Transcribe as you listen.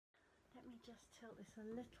just tilt this a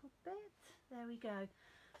little bit. There we go.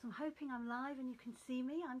 So I'm hoping I'm live and you can see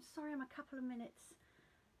me. I'm sorry I'm a couple of minutes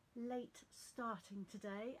late starting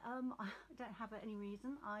today. I don't have any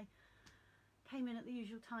reason. I came in at the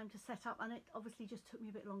usual time to set up and it obviously just took me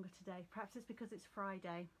a bit longer today. Perhaps it's because it's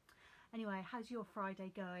Friday. Anyway, how's your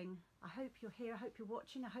Friday going? I hope you're here, I hope you're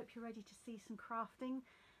watching, I hope you're ready to see some crafting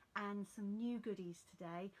and some new goodies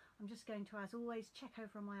today. I'm just going to, as always, check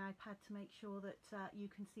over on my iPad to make sure that you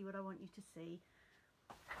can see what I want you to see.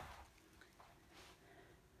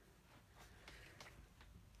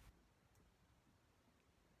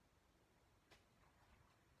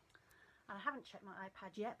 I haven't checked my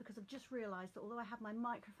iPad yet because I've just realised that although I have my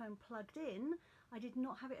microphone plugged in, I did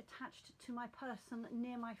not have it attached to my person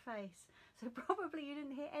near my face. So probably you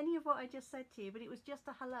didn't hear any of what I just said to you, but it was just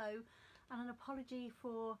a hello and an apology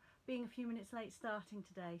for being a few minutes late starting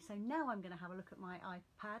today. So now I'm going to have a look at my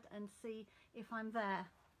iPad and see if I'm there.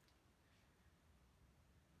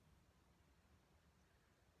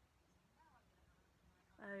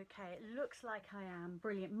 Okay, it looks like I am.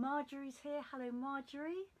 Brilliant. Marjorie's here. Hello,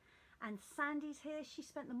 Marjorie. And Sandy's here. She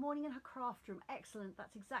spent the morning in her craft room. Excellent.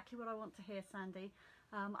 That's exactly what I want to hear, Sandy.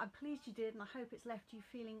 I'm pleased you did, and I hope it's left you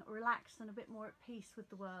feeling relaxed and a bit more at peace with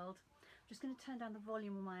the world. I'm just going to turn down the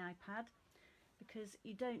volume on my iPad because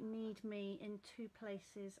you don't need me in two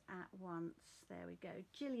places at once. There we go.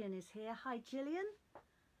 Gillian is here. Hi, Gillian.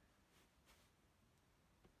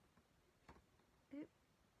 Oop,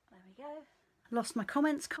 there we go. Lost my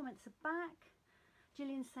comments. Comments are back.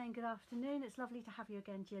 Gillian's saying good afternoon. It's lovely to have you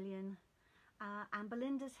again, Gillian. And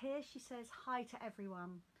Belinda's here. She says hi to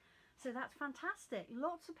everyone. So that's fantastic.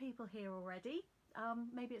 Lots of people here already.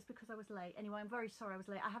 Maybe it's because I was late. Anyway, I'm very sorry I was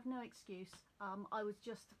late. I have no excuse. I was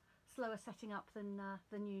just slower setting up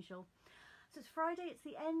than usual. So it's Friday. It's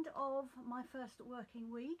the end of my first working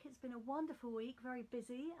week. It's been a wonderful week, very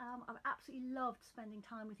busy. I've absolutely loved spending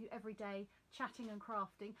time with you every day, chatting and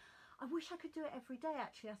crafting. I wish I could do it every day,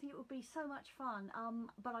 actually. I think it would be so much fun,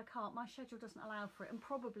 but I can't. My schedule doesn't allow for it, and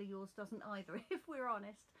probably yours doesn't either, if we're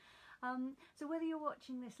honest. So whether you're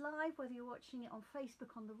watching this live, whether you're watching it on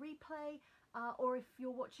Facebook on the replay, or if you're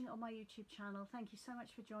watching it on my YouTube channel, thank you so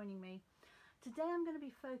much for joining me. Today I'm going to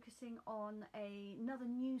be focusing on another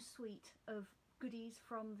new suite of goodies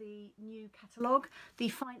from the new catalogue, the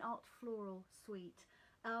Fine Art Floral suite.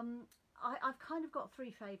 I've kind of got three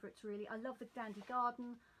favourites, really. I love the Dandy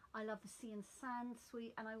Garden, I love the Sea and Sand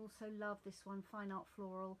suite, and I also love this one, Fine Art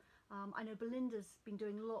Floral. I know Belinda's been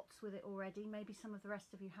doing lots with it already, maybe some of the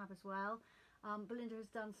rest of you have as well. Belinda has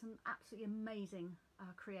done some absolutely amazing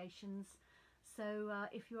creations. So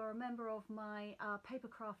if you are a member of my Paper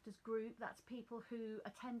Crafters group, that's people who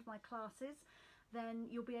attend my classes, then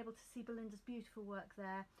you'll be able to see Belinda's beautiful work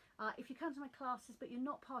there. If you come to my classes but you're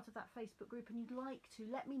not part of that Facebook group and you'd like to,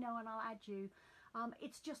 let me know and I'll add you.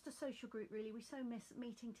 It's just a social group, really. We so miss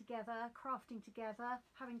meeting together, crafting together,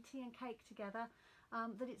 having tea and cake together,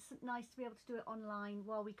 that it's nice to be able to do it online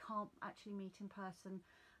while we can't actually meet in person.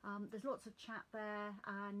 There's lots of chat there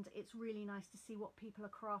and it's really nice to see what people are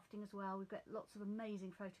crafting as well. We've got lots of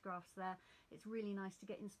amazing photographs there. It's really nice to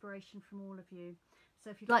get inspiration from all of you. So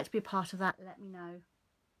if you'd like to be a part of that, let me know.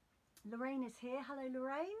 Lorraine is here. Hello,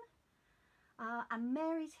 Lorraine. And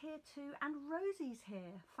Mary's here too, and Rosie's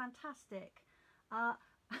here. Fantastic.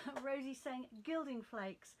 Rosie's saying gilding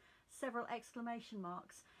flakes, several exclamation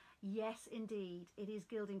marks. Yes, indeed, it is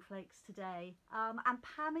gilding flakes today. And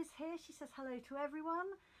Pam is here. She says hello to everyone.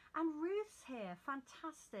 And Ruth's here.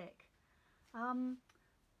 Fantastic. I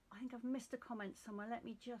think I've missed a comment somewhere. Let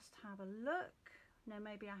me just have a look. No,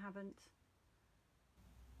 maybe I haven't.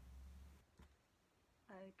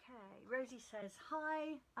 Okay, Rosie says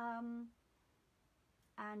hi.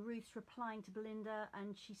 And Ruth's replying to Belinda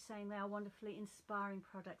and she's saying they are wonderfully inspiring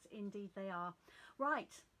products. Indeed they are.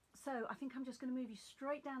 Right, so I think I'm just going to move you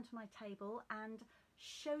straight down to my table and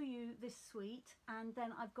show you this suite, and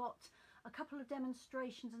then I've got a couple of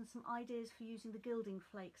demonstrations and some ideas for using the gilding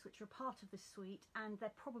flakes which are part of this suite, and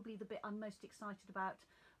they're probably the bit I'm most excited about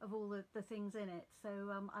of all the things in it. So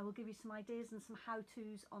I will give you some ideas and some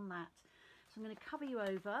how-tos on that. So I'm going to cover you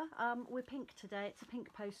over. We're pink today. It's a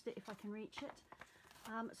pink post-it if I can reach it.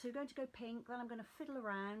 So you're going to go pink, then I'm going to fiddle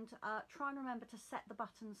around, try and remember to set the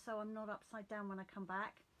buttons so I'm not upside down when I come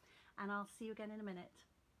back, and I'll see you again in a minute.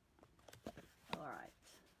 Alright,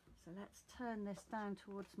 so let's turn this down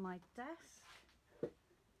towards my desk.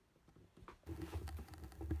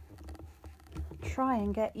 Try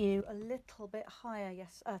and get you a little bit higher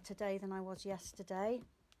today than I was yesterday.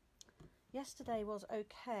 Yesterday was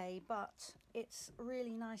okay, but it's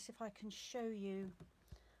really nice if I can show you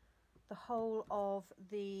the whole of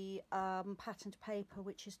the patterned paper,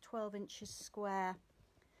 which is 12 inches square.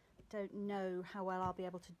 Don't know how well I'll be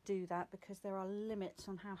able to do that because there are limits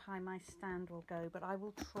on how high my stand will go, but I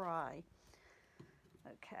will try.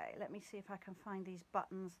 Okay, let me see if I can find these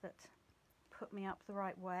buttons that put me up the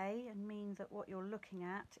right way and mean that what you're looking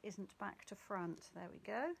at isn't back to front. There we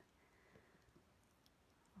go.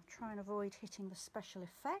 I'll try and avoid hitting the special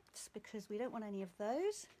effects because we don't want any of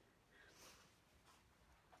those.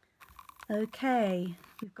 Okay,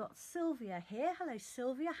 we've got Sylvia here. Hello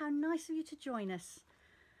Sylvia, how nice of you to join us.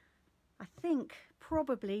 I think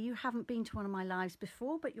probably you haven't been to one of my lives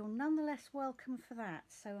before, but you're nonetheless welcome for that,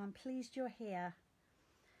 so I'm pleased you're here.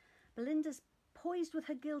 Belinda's poised with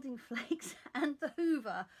her gilding flakes and the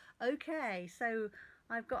hoover. Okay, so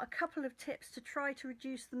I've got a couple of tips to try to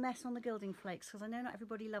reduce the mess on the gilding flakes because I know not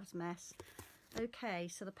everybody loves mess. Okay,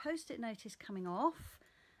 so the post-it note is coming off,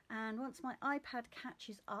 and once my iPad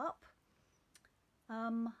catches up,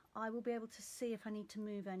 I will be able to see if I need to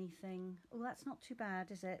move anything. Oh, that's not too bad,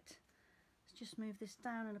 is it? Let's just move this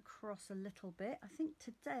down and across a little bit. I think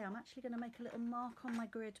today I'm actually going to make a little mark on my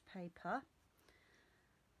grid paper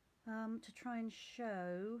to try and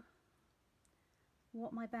show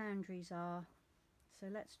what my boundaries are. So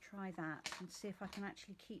let's try that and see if I can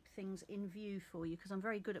actually keep things in view for you, because I'm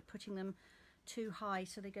very good at putting them too high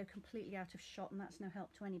so they go completely out of shot, and that's no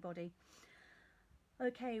help to anybody.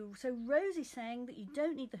 Okay, so Rosie's saying that you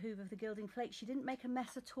don't need the hoover of the gilding flakes. She didn't make a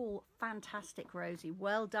mess at all. Fantastic, Rosie.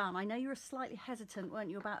 Well done. I know you were slightly hesitant, weren't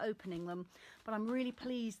you, about opening them, but I'm really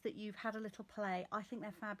pleased that you've had a little play. I think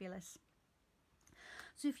they're fabulous.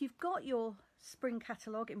 So if you've got your spring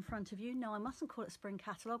catalogue in front of you, no, I mustn't call it spring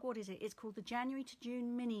catalogue. What is it? It's called the January to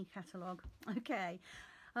June mini catalogue. Okay.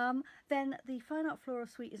 Then the Fine Art Floral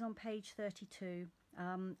Suite is on page 32.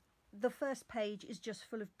 The first page is just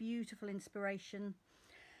full of beautiful inspiration,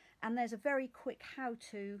 and there's a very quick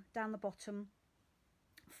how-to down the bottom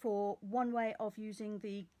for one way of using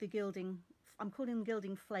the gilding. I'm calling them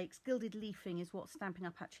gilding flakes. Gilded leafing is what Stampin'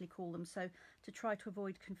 Up actually call them, so to try to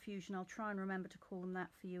avoid confusion, I'll try and remember to call them that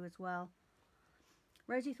for you as well.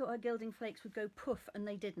 Rosie thought her gilding flakes would go poof, and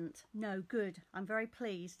they didn't. No, good. I'm very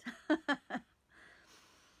pleased.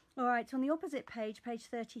 All right, so on the opposite page, page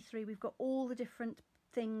 33, we've got all the different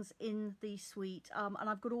things in the suite, and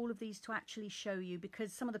I've got all of these to actually show you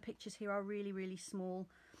because some of the pictures here are really, really small.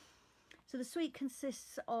 So the suite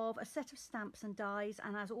consists of a set of stamps and dies,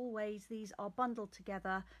 and as always, these are bundled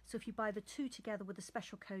together. So if you buy the two together with a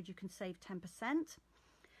special code, you can save 10%.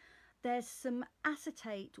 There's some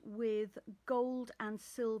acetate with gold and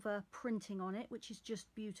silver printing on it, which is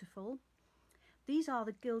just beautiful. These are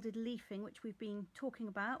the gilded leafing, which we've been talking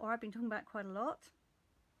about, or I've been talking about quite a lot.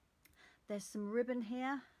 There's some ribbon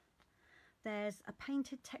here. There's a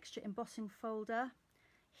painted texture embossing folder,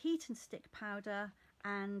 heat and stick powder,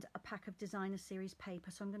 and a pack of designer series paper.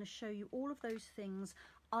 So I'm going to show you all of those things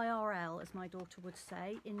IRL, as my daughter would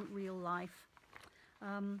say, in real life.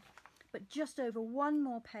 But just over one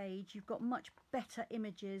more page, you've got much better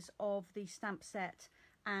images of the stamp set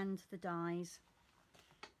and the dies.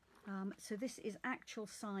 So this is actual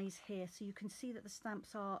size here, so you can see that the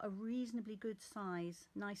stamps are a reasonably good size,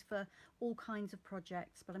 nice for all kinds of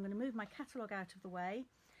projects. But I'm going to move my catalogue out of the way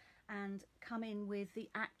and come in with the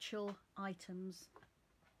actual items.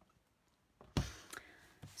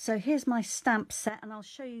 So here's my stamp set, and I'll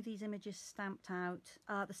show you these images stamped out.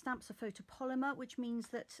 The stamps are photopolymer, which means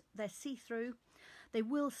that they're see-through. They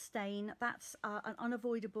will stain. That's an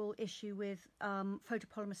unavoidable issue with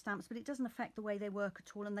photopolymer stamps, but it doesn't affect the way they work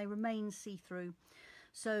at all, and they remain see-through.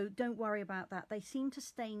 So don't worry about that. They seem to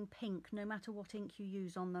stain pink no matter what ink you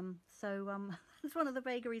use on them. So that's one of the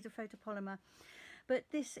vagaries of photopolymer. But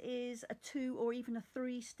this is a 2 or even a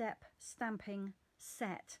 3-step stamping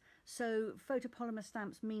set. So photopolymer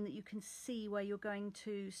stamps mean that you can see where you're going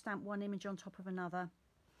to stamp one image on top of another.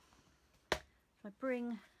 If I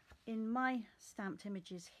bring in my stamped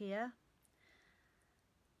images here,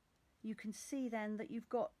 you can see then that you've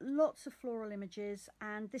got lots of floral images,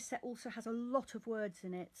 and this set also has a lot of words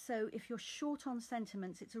in it. So if you're short on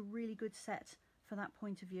sentiments, it's a really good set for that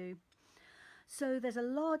point of view. So there's a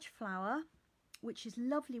large flower, which is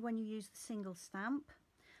lovely when you use the single stamp.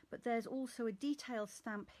 But there's also a detail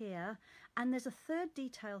stamp here, and there's a third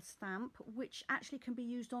detail stamp which actually can be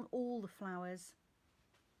used on all the flowers.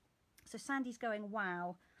 So Sandy's going,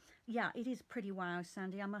 wow. Yeah, it is pretty wow,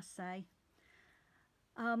 Sandy, I must say.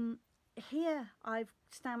 Here I've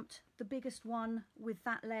stamped the biggest one with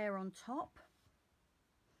that layer on top,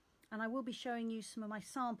 and I will be showing you some of my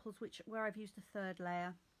samples where I've used the third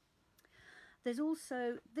layer. There's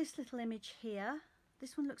also this little image here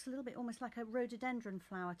This one looks a little bit almost like a rhododendron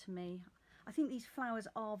flower to me. I think these flowers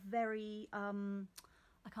are very,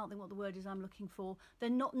 I can't think what the word is I'm looking for. They're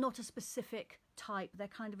not a specific type. They're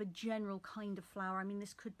kind of a general kind of flower. I mean,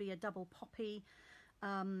 this could be a double poppy.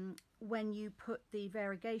 When you put the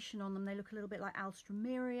variegation on them, they look a little bit like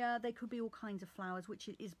alstroemeria. They could be all kinds of flowers, which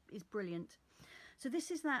is brilliant. So this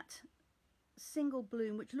is that single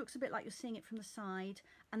bloom, which looks a bit like you're seeing it from the side.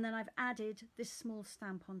 And then I've added this small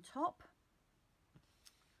stamp on top.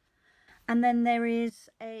 And then there is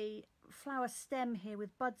a flower stem here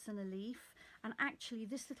with buds and a leaf, and actually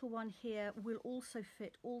this little one here will also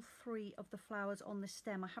fit all three of the flowers on the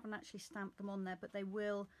stem. I haven't actually stamped them on there, but they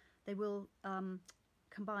will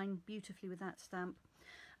combine beautifully with that stamp.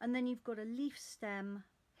 And then you've got a leaf stem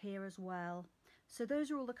here as well. So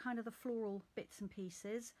those are all the kind of the floral bits and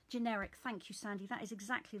pieces. Generic, thank you Sandy, that is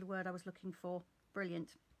exactly the word I was looking for.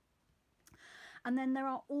 Brilliant. And then there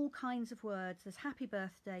are all kinds of words. There's happy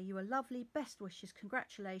birthday, you are lovely, best wishes,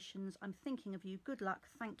 congratulations, I'm thinking of you, good luck,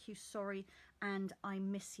 thank you, sorry, and I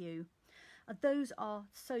miss you. Those are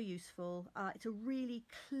so useful. It's a really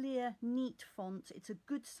clear, neat font. It's a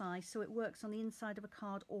good size, so it works on the inside of a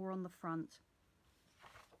card or on the front.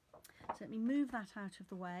 So let me move that out of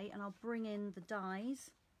the way and I'll bring in the dies.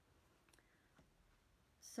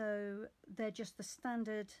 So they're just the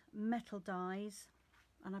standard metal dies.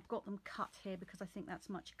 And I've got them cut here because I think that's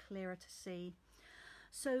much clearer to see.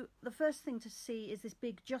 So the first thing to see is this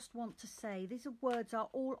big just want to say. These words are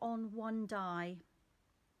all on one die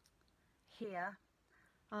here.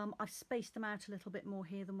 I've spaced them out a little bit more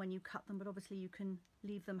here than when you cut them, but obviously you can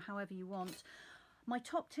leave them however you want. My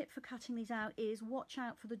top tip for cutting these out is watch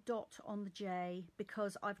out for the dot on the J,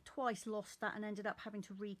 because I've twice lost that and ended up having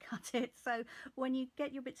to recut it. So when you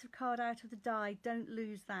get your bits of card out of the die, don't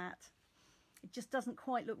lose that. It just doesn't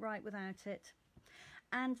quite look right without it.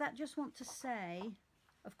 And that just want to say,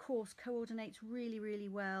 of course, coordinates really, really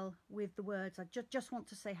well with the words. I just want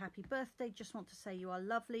to say happy birthday, just want to say you are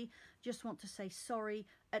lovely, just want to say sorry,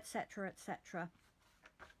 etc., etc.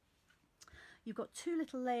 You've got two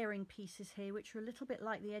little layering pieces here, which are a little bit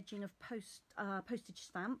like the edging of postage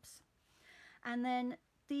stamps. And then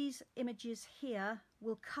these images here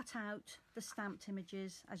will cut out the stamped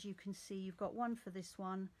images. As you can see, you've got one for this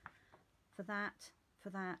one, for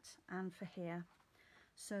that, and for here.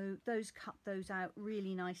 So those cut those out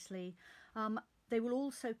really nicely. They will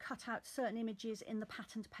also cut out certain images in the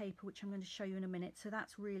patterned paper, which I'm going to show you in a minute, so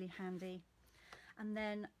that's really handy. And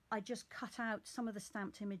then I just cut out some of the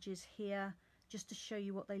stamped images here just to show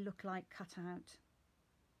you what they look like cut out.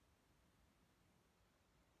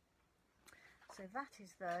 So that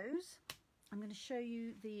is those. I'm going to show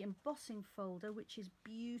you the embossing folder, which is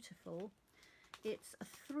beautiful. It's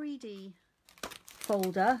a 3D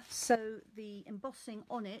folder, so the embossing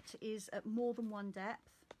on it is at more than one depth.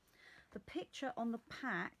 The picture on the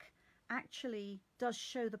pack actually does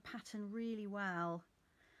show the pattern really well.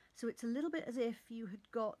 So it's a little bit as if you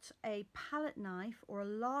had got a palette knife or a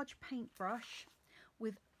large paintbrush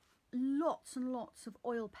with lots and lots of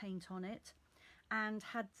oil paint on it, and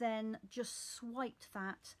had then just swiped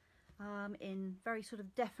that in very sort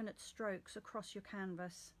of definite strokes across your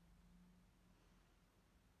canvas.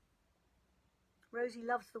 Rosie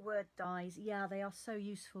loves the word dies. Yeah, they are so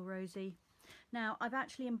useful, Rosie. Now, I've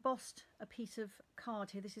actually embossed a piece of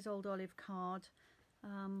card here. This is old olive card.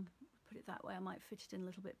 Put it that way, I might fit it in a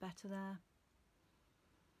little bit better there.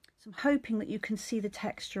 So I'm hoping that you can see the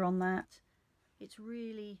texture on that. It's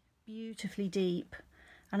really beautifully deep.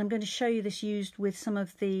 And I'm going to show you this used with some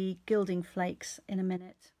of the gilding flakes in a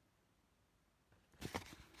minute.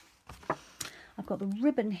 I've got the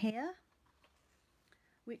ribbon here,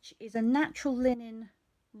 which is a natural linen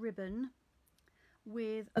ribbon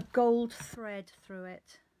with a gold thread through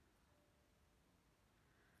it.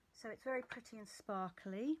 So it's very pretty and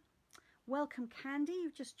sparkly. Welcome Candy,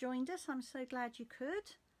 you've just joined us. I'm so glad you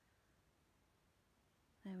could.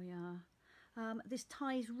 There we are. This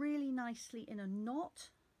ties really nicely in a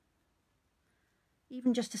knot.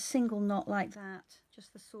 Even just a single knot like that,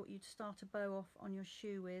 just the sort you'd start a bow off on your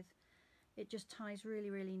shoe with. It just ties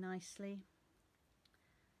really, really nicely.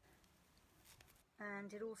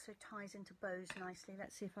 And it also ties into bows nicely.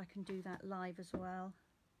 Let's see if I can do that live as well.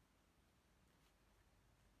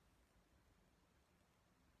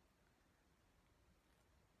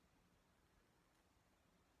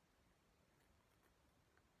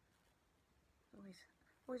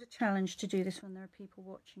 Always a challenge to do this when there are people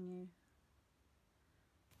watching you.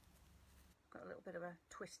 Got a little bit of a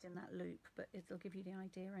twist in that loop, but it'll give you the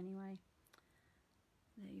idea anyway.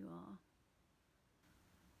 There you are.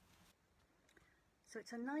 So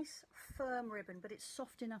it's a nice firm ribbon, but it's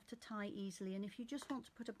soft enough to tie easily. And if you just want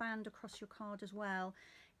to put a band across your card as well,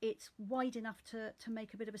 it's wide enough to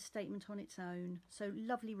make a bit of a statement on its own. So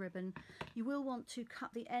lovely ribbon. You will want to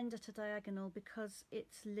cut the end at a diagonal because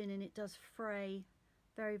it's linen, it does fray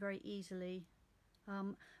very, very easily.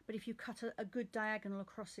 But if you cut a good diagonal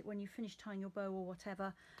across it when you finish tying your bow or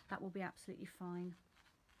whatever, that will be absolutely fine.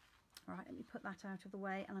 All right, let me put that out of the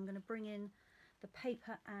way, and I'm going to bring in the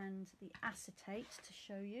paper and the acetate to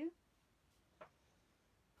show you.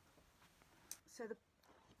 So the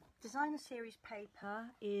Designer Series paper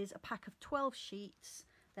is a pack of 12 sheets.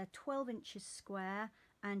 They're 12 inches square,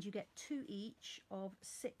 and you get 2 each of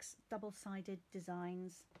 6 double-sided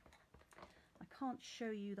designs. I can't show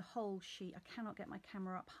you the whole sheet. I cannot get my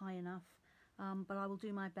camera up high enough, but I will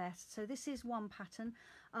do my best. So this is one pattern.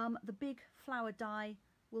 The big flower die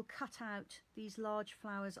will cut out these large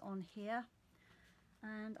flowers on here.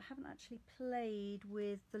 And I haven't actually played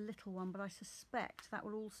with the little one, but I suspect that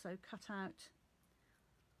will also cut out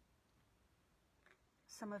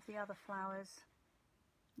some of the other flowers.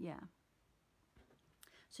 Yeah.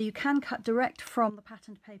 So you can cut direct from the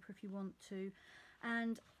patterned paper if you want to.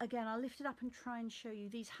 And again, I'll lift it up and try and show you.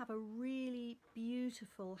 These have a really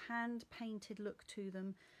beautiful hand-painted look to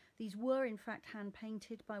them. These were in fact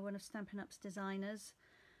hand-painted by one of Stampin' Up's designers,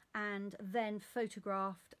 and then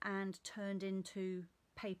photographed and turned into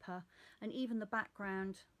paper. And even the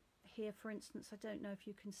background here, for instance, I don't know if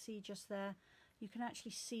you can see just there, you can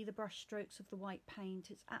actually see the brush strokes of the white paint.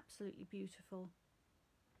 It's absolutely beautiful.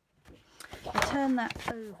 I turn that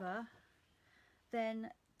over, then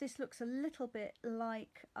this looks a little bit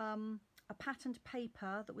like a patterned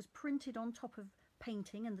paper that was printed on top of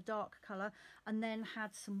painting in the dark colour and then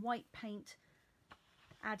had some white paint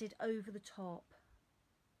added over the top.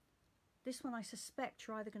 This one I suspect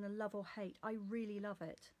you're either going to love or hate. I really love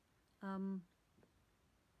it.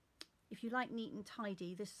 If you like neat and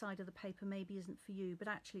tidy, this side of the paper maybe isn't for you, but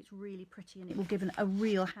actually it's really pretty and it will give a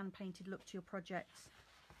real hand-painted look to your projects.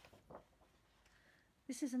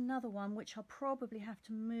 This is another one which I'll probably have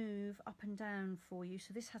to move up and down for you.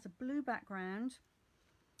 So this has a blue background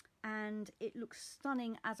and it looks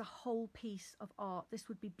stunning as a whole piece of art. This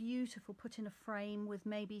would be beautiful put in a frame with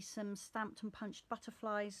maybe some stamped and punched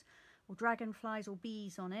butterflies or dragonflies or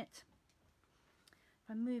bees on it.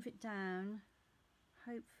 If I move it down,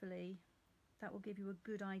 hopefully that will give you a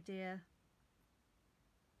good idea.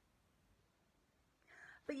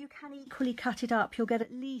 But you can equally cut it up. You'll get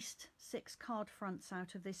at least 6 card fronts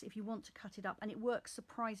out of this if you want to cut it up, and it works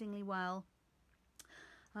surprisingly well.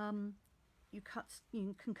 You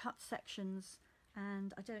can cut sections,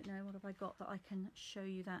 and I don't know, what have I got that I can show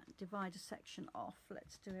you that divide a section off.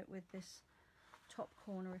 Let's do it with this top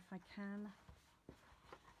corner if I can.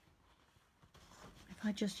 If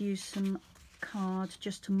I just use some card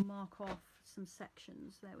just to mark off some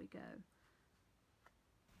sections, there we go.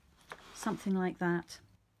 Something like that.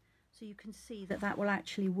 So you can see that that will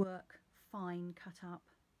actually work fine cut up.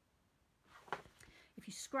 If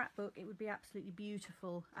you scrapbook, it would be absolutely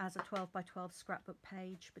beautiful as a 12 by 12 scrapbook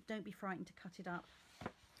page, but don't be frightened to cut it up.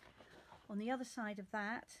 On the other side of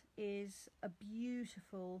that is a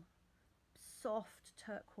beautiful soft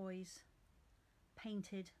turquoise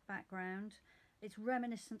painted background. It's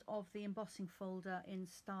reminiscent of the embossing folder in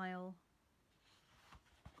style.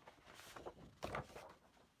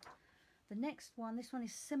 The next one, this one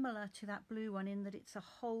is similar to that blue one in that it's a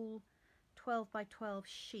whole 12 by 12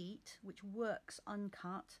 sheet which works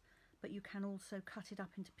uncut, but you can also cut it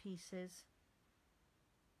up into pieces.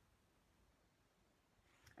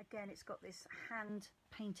 Again, it's got this hand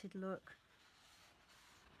painted look.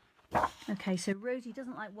 Okay, so Rosie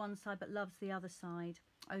doesn't like one side but loves the other side.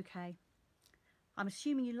 Okay, I'm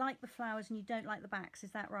assuming you like the flowers and you don't like the backs,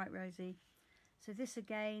 is that right, Rosie? So this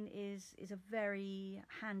again is a very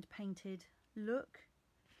hand painted look.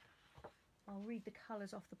 I'll read the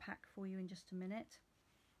colours off the pack for you in just a minute.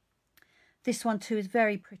 This one too is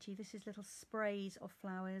very pretty. This is little sprays of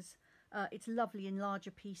flowers. It's lovely in larger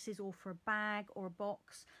pieces or for a bag or a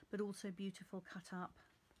box, but also beautiful cut up.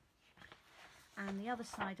 And the other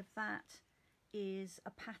side of that is a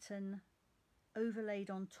pattern overlaid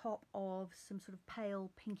on top of some sort of pale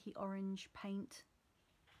pinky orange paint.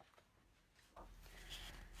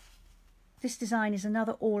 This design is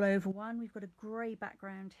another all over one. We've got a grey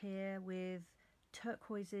background here with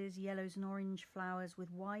turquoises, yellows and orange flowers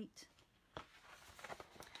with white.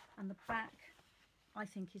 And the back I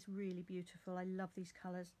think is really beautiful. I love these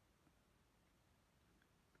colours.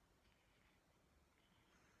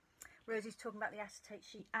 Rosie's talking about the acetate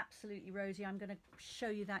sheet. Absolutely, Rosie. I'm going to show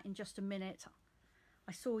you that in just a minute.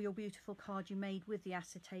 I saw your beautiful card you made with the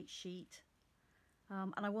acetate sheet.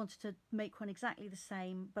 and I wanted to make one exactly the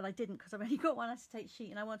same, but I didn't because I've only got one acetate sheet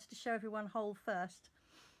and I wanted to show everyone whole first,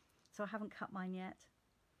 so I haven't cut mine yet.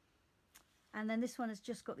 And then this one has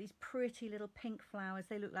just got these pretty little pink flowers.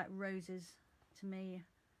 They look like roses to me,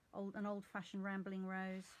 an old-fashioned rambling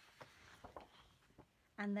rose.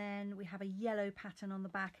 And then we have a yellow pattern on the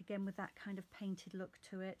back, again with that kind of painted look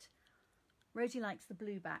to it. Rosie likes the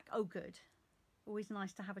blue back. Oh, good. Always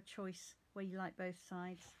nice to have a choice where you like both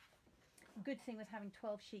sides. A good thing with having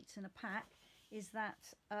 12 sheets in a pack is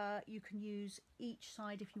that you can use each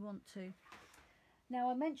side if you want to. Now,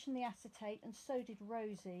 I mentioned the acetate, and so did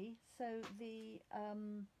Rosie. So the,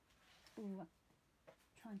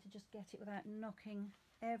 trying to just get it without knocking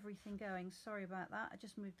everything going. Sorry about that. I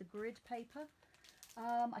just moved the grid paper.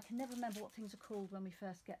 I can never remember what things are called when we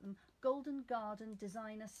first get them. Golden Garden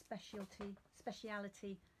Designer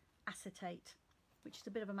Speciality Acetate, which is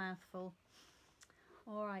a bit of a mouthful.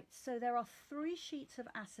 All right, so there are 3 sheets of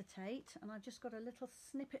acetate, and I've just got a little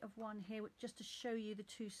snippet of one here just to show you the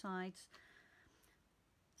 2 sides.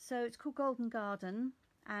 So it's called Golden Garden,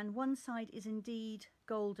 and one side is indeed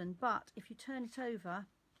golden, but if you turn it over,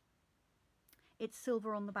 it's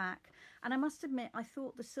silver on the back. And I must admit, I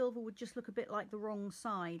thought the silver would just look a bit like the wrong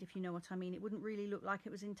side, if you know what I mean. It wouldn't really look like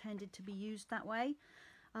it was intended to be used that way.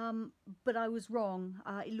 But I was wrong.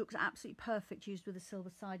 It looks absolutely perfect used with the silver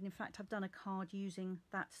side. And in fact, I've done a card using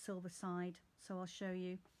that silver side, so I'll show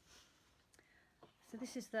you. So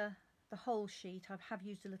this is the whole sheet. I have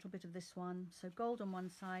used a little bit of this one. So gold on one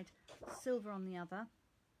side, silver on the other.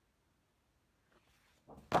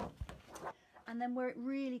 And then where it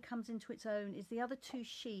really comes into its own is the other 2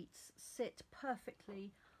 sheets sit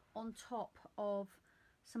perfectly on top of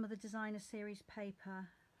some of the designer series paper.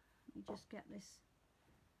 Let me just get this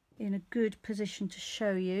in a good position to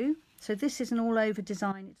show you. So this is an all over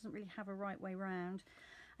design. It doesn't really have a right way round.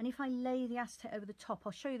 And if I lay the acetate over the top,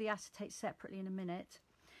 I'll show you the acetate separately in a minute.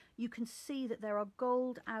 You can see that there are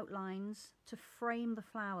gold outlines to frame the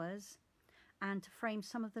flowers and to frame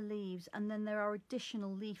some of the leaves. And then there are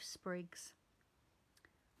additional leaf sprigs,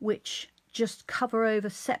 which just cover over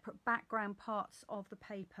separate background parts of the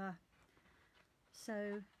paper.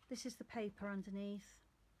 So this is the paper underneath,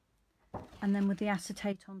 and then with the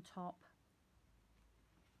acetate on top.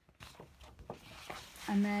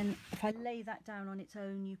 And then if I lay that down on its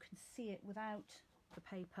own, you can see it without the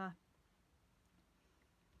paper.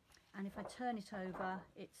 And if I turn it over,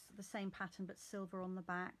 it's the same pattern but silver on the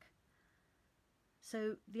back.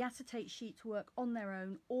 So the acetate sheets work on their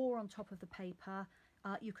own or on top of the paper.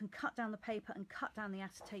 You can cut down the paper and cut down the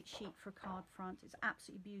acetate sheet for a card front. It's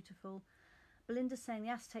absolutely beautiful. Belinda's saying the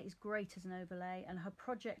acetate is great as an overlay, and her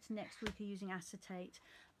projects next week are using acetate.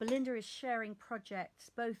 Belinda is sharing projects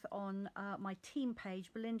both on my team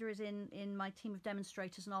page. Belinda is in my team of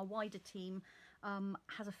demonstrators, and our wider team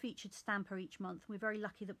has a featured stamper each month. We're very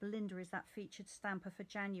lucky that Belinda is that featured stamper for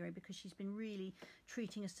January, because she's been really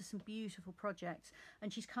treating us to some beautiful projects,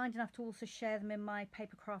 and she's kind enough to also share them in my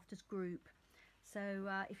Paper Crafters group. So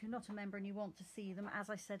if you're not a member and you want to see them, as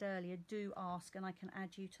I said earlier, do ask and I can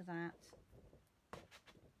add you to that.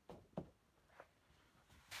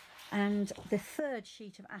 And the 3rd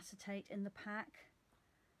sheet of acetate in the pack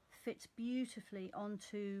fits beautifully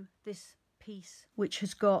onto this piece, which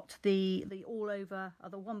has got the all over, or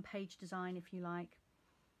the 1-page design, if you like.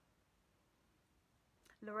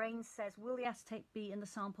 Lorraine says, will the acetate be in the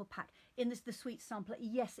sample pack? In the sweet sampler?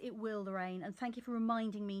 Yes, it will, Lorraine. And thank you for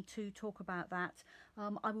reminding me to talk about that.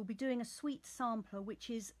 I will be doing a sweet sampler, which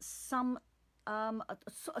is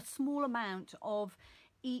a small amount of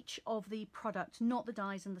each of the products, not the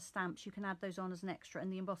dies and the stamps. You can add those on as an extra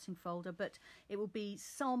in the embossing folder, but it will be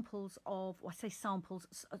samples of, well, I say samples,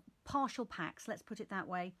 partial packs, let's put it that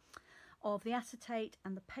way, of the acetate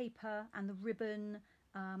and the paper and the ribbon,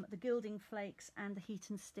 the gilding flakes and the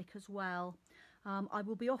heat and stick as well. I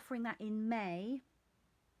will be offering that in May,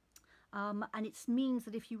 and it means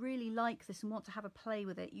that if you really like this and want to have a play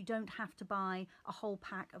with it, you don't have to buy a whole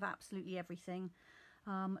pack of absolutely everything.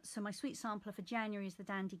 So my sweet sampler for January is the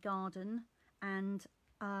Dandy Garden, and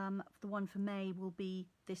the one for May will be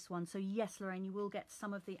this one. So yes, Lorraine, you will get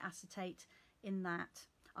some of the acetate in that.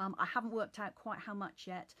 I haven't worked out quite how much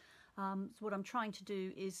yet. So what I'm trying to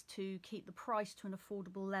do is to keep the price to an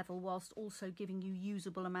affordable level whilst also giving you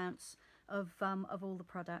usable amounts of all the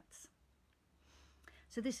products.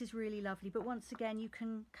 So this is really lovely, but once again, you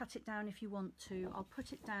can cut it down if you want to. I'll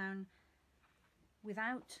put it down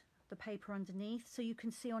without the paper underneath, so you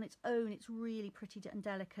can see on its own it's really pretty and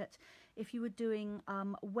delicate. If you were doing a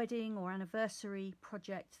wedding or anniversary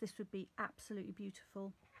project, this would be absolutely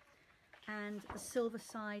beautiful. And the silver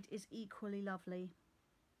side is equally lovely.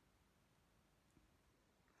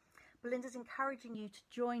 Belinda's encouraging you to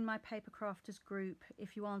join my Paper Crafters group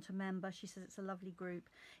if you aren't a member. She says it's a lovely group.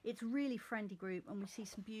 It's a really friendly group, and we see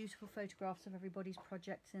some beautiful photographs of everybody's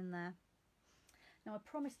projects in there. Now, I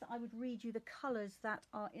promised that I would read you the colours that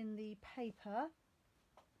are in the paper.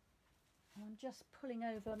 And I'm just pulling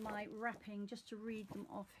over my wrapping just to read them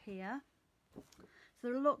off here. So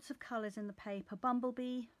there are lots of colours in the paper.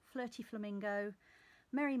 Bumblebee, Flirty Flamingo,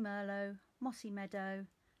 Merry Merlot, Mossy Meadow,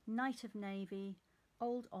 Night of Navy,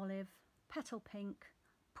 Old Olive, Petal Pink,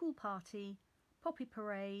 Pool Party, Poppy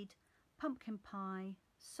Parade, Pumpkin Pie,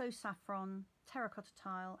 So Saffron, Terracotta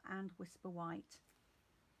Tile and Whisper White.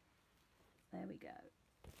 There we go.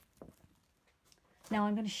 Now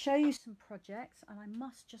I'm going to show you some projects, and I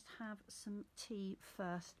must just have some tea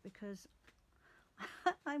first because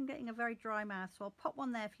I'm getting a very dry mouth, so I'll pop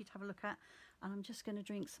one there for you to have a look at, and I'm just going to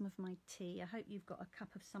drink some of my tea. I hope you've got a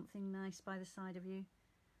cup of something nice by the side of you.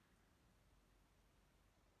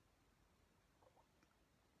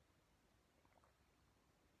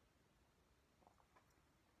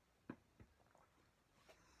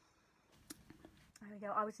 There we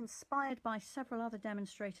go. I was inspired by several other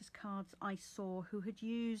demonstrators' cards I saw who had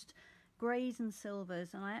used greys and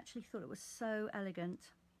silvers, and I actually thought it was so elegant.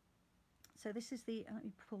 So this is the, let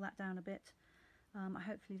me pull that down a bit.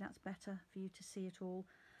 Hopefully that's better for you to see it all.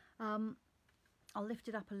 I'll lift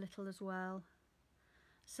it up a little as well.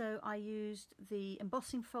 So I used the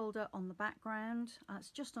embossing folder on the background.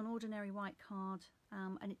 It's just an ordinary white card,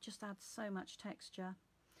 and it just adds so much texture.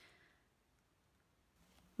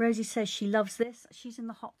 Rosie says she loves this. She's in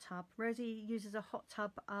the hot tub. Rosie uses a hot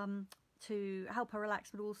tub to help her relax,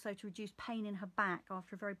 but also to reduce pain in her back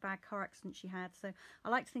after a very bad car accident she had. So I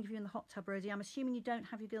like to think of you in the hot tub, Rosie. I'm assuming you don't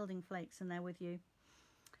have your gilding flakes in there with you.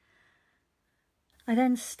 I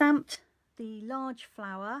then stamped the large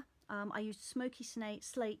flower. I used smoky slate,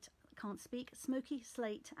 smoky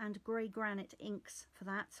slate and grey granite inks for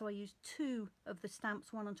that. So I used 2 of the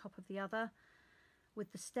stamps, one on top of the other,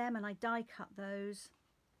 with the stem, and I die cut those.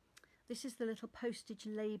 This is the little postage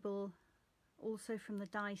label, also from the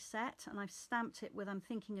die set, and I've stamped it with I'm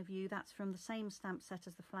Thinking of You. That's from the same stamp set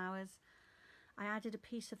as the flowers. I added a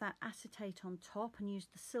piece of that acetate on top and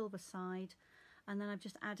used the silver side, and then I've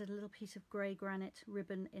just added a little piece of grey granite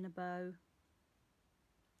ribbon in a bow.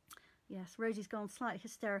 Yes, Rosie's gone slightly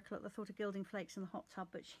hysterical at the thought of gilding flakes in the hot tub,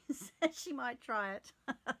 but she says she might try it.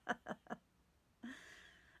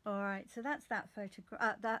 All right, so that's that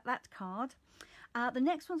photograph, that card. The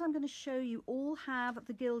next ones I'm going to show you all have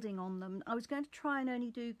the gilding on them. I was going to try and only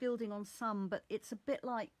do gilding on some, but it's a bit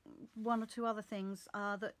like 1 or 2 other things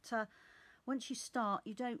that once you start,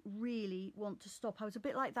 you don't really want to stop. I was a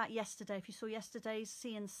bit like that yesterday. If you saw yesterday's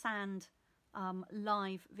Sea and Sand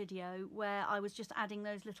live video, where I was just adding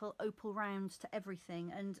those little opal rounds to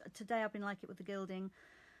everything, and today I've been like it with the gilding.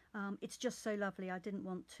 It's just so lovely. I didn't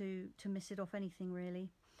want to miss it off anything really.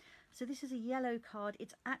 So this is a yellow card.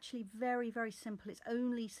 It's actually very, very simple. It's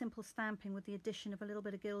only simple stamping with the addition of a little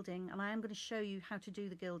bit of gilding, and I am going to show you how to do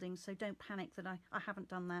the gilding, so don't panic that I haven't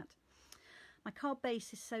done that. My card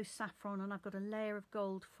base is So Saffron, and I've got a layer of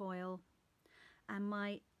gold foil, and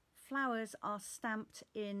my flowers are stamped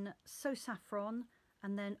in So Saffron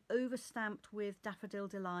and then over stamped with Daffodil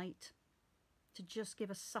Delight to just give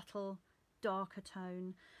a subtle darker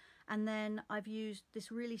tone. And then I've used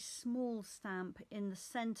this really small stamp in the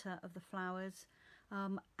centre of the flowers,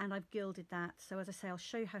 and I've gilded that. So as I say, I'll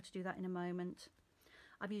show you how to do that in a moment.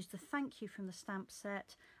 I've used the Thank You from the stamp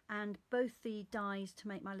set, and both the dies to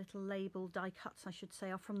make my little label, die cuts I should say,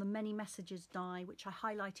 are from the Many Messages die, which I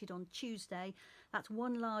highlighted on Tuesday. That's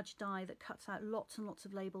one large die that cuts out lots and lots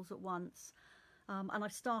of labels at once. And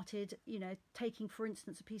I've started, you know, taking, for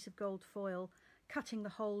instance, a piece of gold foil, cutting the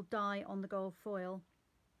whole die on the gold foil.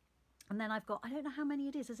 And then I've got, I don't know how many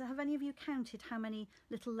it is. Have any of you counted how many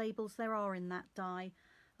little labels there are in that die?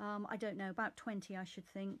 I don't know, about 20 I should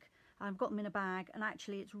think. I've got them in a bag, and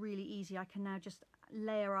actually it's really easy. I can now just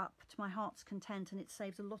layer up to my heart's content, and it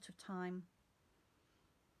saves a lot of time.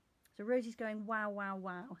 So Rosie's going, wow, wow,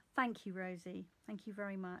 wow. Thank you, Rosie. Thank you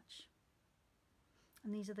very much.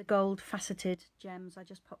 And these are the gold faceted gems. I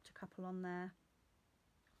just popped a couple on there.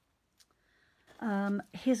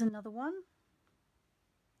 Here's another one.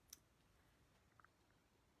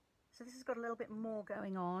 So this has got a little bit more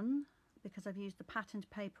going on because I've used the patterned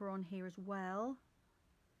paper on here as well.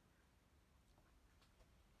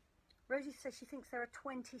 Rosie says she thinks there are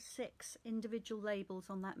 26 individual labels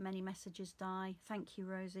on that Many Messages die. Thank you,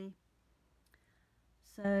 Rosie.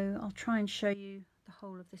 So I'll try and show you the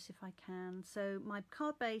whole of this if I can. So my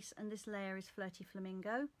card base and this layer is Flirty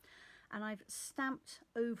Flamingo, and I've stamped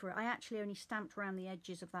over it. I actually only stamped around the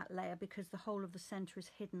edges of that layer because the whole of the centre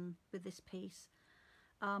is hidden with this piece,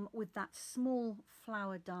 with that small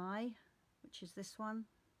flower die, which is this one,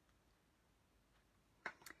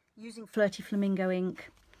 using Flirty Flamingo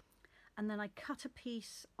ink. And then I cut a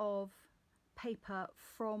piece of paper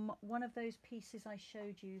from one of those pieces I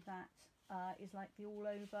showed you that is like the all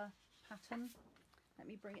over pattern. Let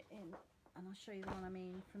me bring it in and I'll show you the one I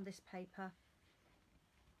mean, from this paper.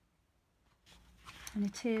 And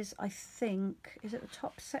it is, I think, is it the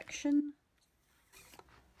top section?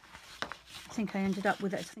 I think I ended up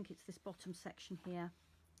with it. I think it's this bottom section here.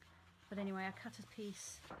 But anyway, I cut a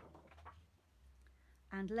piece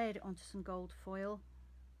and layered it onto some gold foil.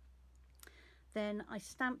 Then I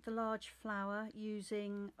stamped the large flower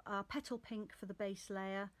using Petal Pink for the base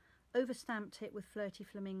layer, over stamped it with Flirty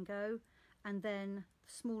Flamingo, and then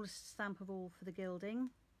the smallest stamp of all for the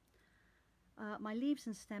gilding. My leaves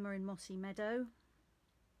and stem are in Mossy Meadow,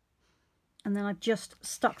 and then I've just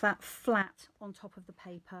stuck that flat on top of the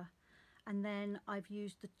paper. And then I've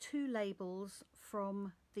used the two labels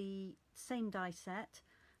from the same die set.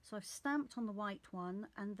 So I've stamped on the white one,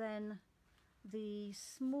 and then the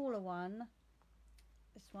smaller one,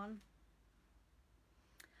 this one,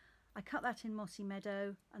 I cut that in Mossy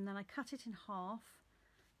Meadow, and then I cut it in half,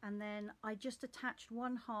 and then I just attached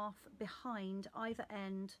one half behind either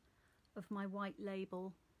end of my white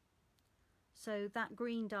label. So that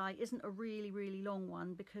green die isn't a really long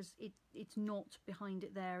one because it's not behind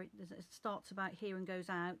it there. It starts about here and goes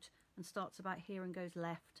out, and starts about here and goes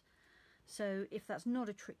left. So if that's not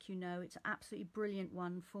a trick, you know, it's an absolutely brilliant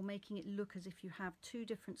one for making it look as if you have two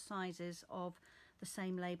different sizes of the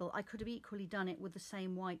same label. I could have equally done it with the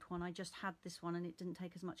same white one. I just had this one and it didn't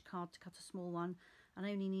take as much card to cut a small one, and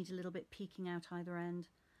I only need a little bit peeking out either end.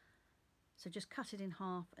 So just cut it in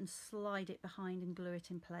half and slide it behind and glue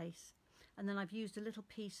it in place. And then I've used a little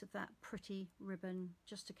piece of that pretty ribbon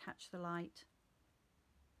just to catch the light.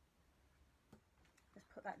 Let's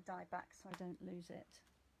put that die back so I don't lose it.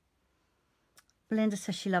 Belinda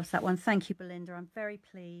says she loves that one. Thank you, Belinda. I'm very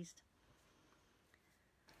pleased.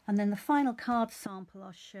 And then the final card sample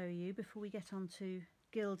I'll show you before we get on to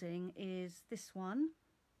gilding is this one.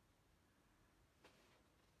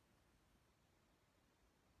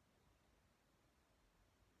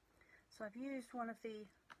 So I've used one of the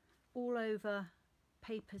all over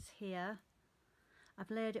papers here.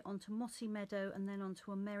 I've layered it onto Mossy Meadow and then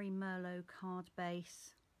onto a Merry Merlot card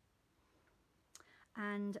base.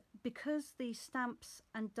 And because the stamps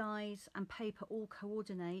and dies and paper all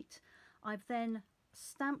coordinate, I've then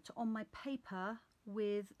stamped on my paper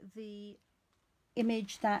with the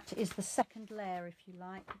image that is the second layer, if you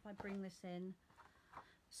like, if I bring this in.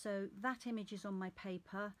 So that image is on my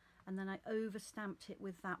paper, and then I over stamped it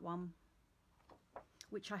with that one,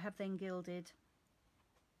 which I have then gilded.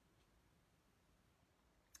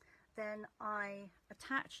 Then I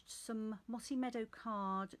attached some Mossy Meadow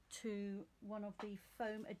card to one of the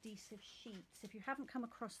foam adhesive sheets. If you haven't come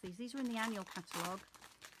across these are in the annual catalogue,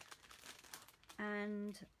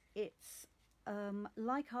 and it's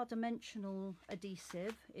like our dimensional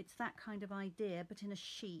adhesive. It's that kind of idea, but in a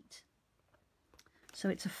sheet. So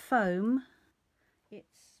it's a foam.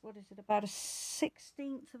 It's, what is it, about a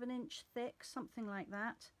 1/16 of an inch thick, something like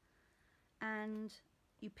that. And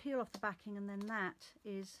you peel off the backing, and then that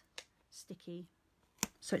is sticky.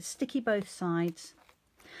 So it's sticky both sides.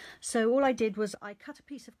 So all I did was I cut a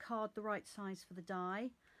piece of card the right size for the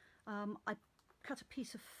die. I cut a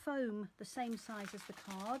piece of foam the same size as the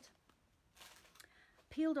card,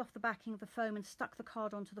 peeled off the backing of the foam and stuck the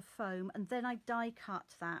card onto the foam, and then I die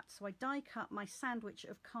cut that. So I die cut my sandwich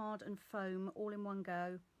of card and foam all in one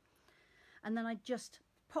go, and then I just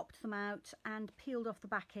popped them out and peeled off the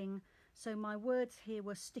backing, so my words here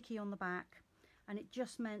were sticky on the back, and it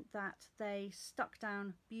just meant that they stuck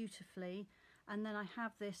down beautifully. And then I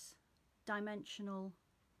have this dimensional,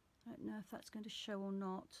 I don't know if that's going to show or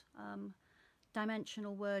not,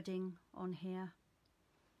 dimensional wording on here.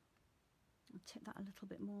 I'll tip that a little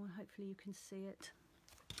bit more, hopefully you can see it.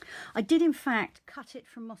 I did in fact cut it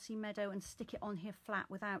from Mossy Meadow and stick it on here flat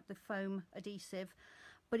without the foam adhesive,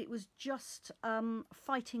 but it was just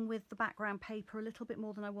fighting with the background paper a little bit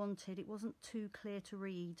more than I wanted. It wasn't too clear to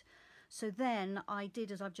read. So then I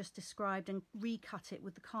did as I've just described and recut it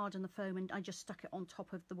with the card and the foam, and I just stuck it on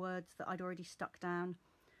top of the words that I'd already stuck down.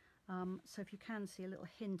 So if you can see a little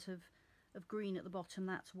hint of green at the bottom,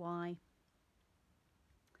 that's why.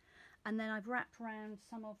 And then I've wrapped around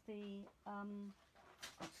some of the,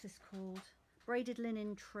 what's this called? Braided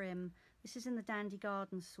linen trim. This is in the Dandy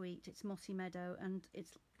Garden suite. It's Mossy Meadow, and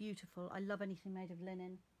it's beautiful. I love anything made of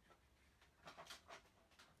linen.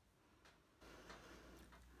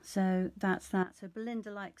 So that's that. So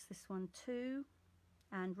Belinda likes this one too,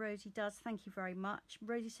 and Rosie does. Thank you very much.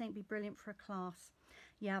 Rosie saying it'd be brilliant for a class.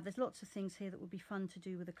 Yeah, there's lots of things here that would be fun to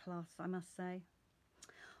do with a class, I must say.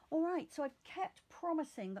 All right, so I've kept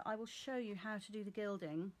promising that I will show you how to do the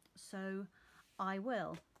gilding, so I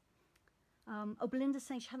will. Oh, Belinda's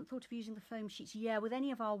saying she hadn't thought of using the foam sheets. Yeah, with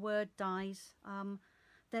any of our word dies,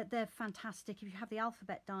 they're fantastic. If you have the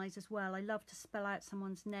alphabet dies as well, I love to spell out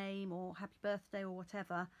someone's name or happy birthday or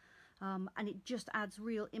whatever, and it just adds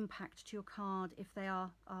real impact to your card if they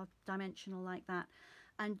are dimensional like that.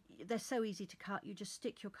 And they're so easy to cut. You just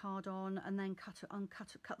stick your card on and then cut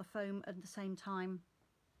the foam at the same time.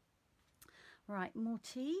 Right, more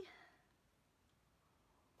tea.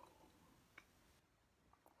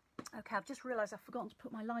 Okay, I've just realised I've forgotten to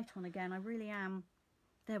put my light on again. I really am.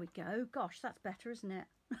 There we go. Gosh, that's better, isn't it?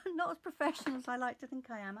 Not as professional as I like to think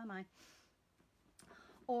I am I?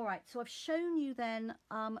 All right, so I've shown you then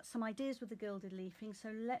some ideas with the gilded leafing, so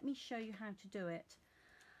let me show you how to do it.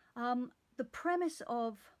 The premise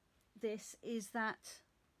of this is that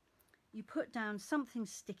you put down something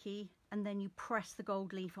sticky and then you press the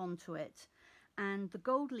gold leaf onto it, and the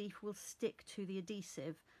gold leaf will stick to the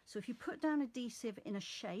adhesive. So if you put down adhesive in a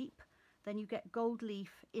shape, then you get gold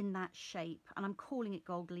leaf in that shape, and I'm calling it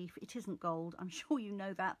gold leaf. It isn't gold, I'm sure you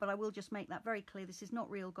know that, but I will just make that very clear. This is not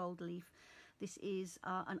real gold leaf. This is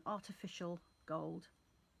an artificial gold.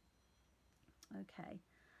 Okay.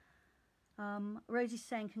 Rosie's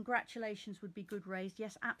saying congratulations would be good raised.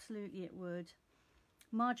 Yes, absolutely it would.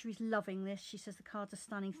 Marjorie's loving this. She says the cards are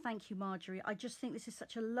stunning. Thank you, Marjorie. I just think this is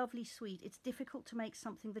such a lovely suite. It's difficult to make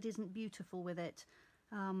something that isn't beautiful with it.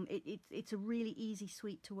 It's a really easy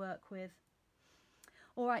suite to work with.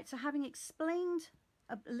 All right, so having explained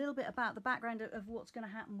a little bit about the background of what's going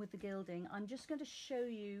to happen with the gilding, I'm just going to show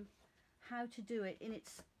you how to do it in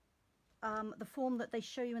its the form that they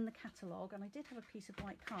show you in the catalogue. And I did have a piece of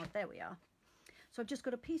white card. There we are. So I've just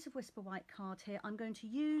got a piece of Whisper White card here. I'm going to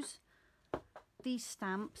use these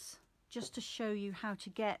stamps just to show you how to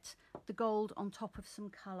get the gold on top of some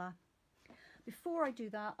colour. Before I do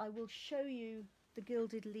that, I will show you the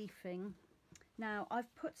gilded leafing. Now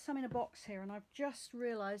I've put some in a box here and I've just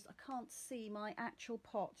realised I can't see my actual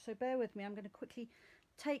pot, so bear with me. I'm going to quickly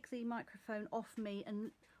take the microphone off me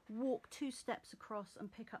and walk 2 steps across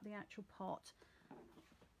and pick up the actual pot.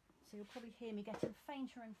 So you'll probably hear me getting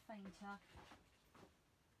fainter and fainter.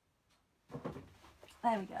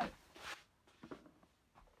 There we go.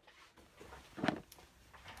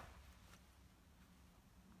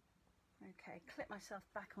 Okay, clip myself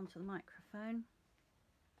back onto the microphone.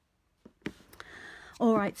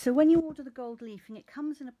 All right, so when you order the gold leafing, it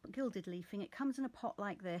comes in a gilded leafing. It comes in a pot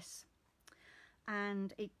like this,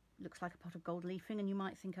 and it looks like a pot of gold leafing, and you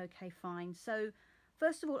might think, okay, fine. So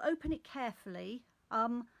first of all, open it carefully.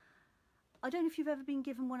 I don't know if you've ever been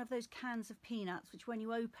given one of those cans of peanuts, which when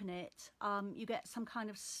you open it, you get some kind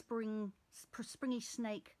of springy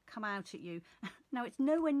snake come out at you. Now, it's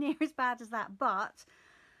nowhere near as bad as that, but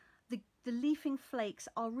the leafing flakes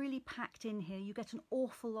are really packed in here. You get an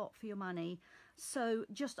awful lot for your money. So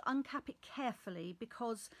just uncap it carefully,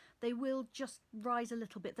 because they will just rise a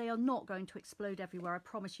little bit. They are not going to explode everywhere. I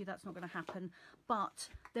promise you that's not going to happen. But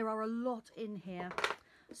there are a lot in here.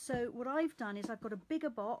 So what I've done is I've got a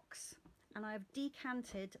bigger box and I've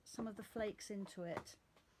decanted some of the flakes into it.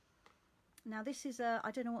 Now this is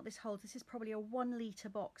I don't know what this holds. This is probably a 1 litre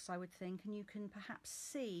box, I would think. And you can perhaps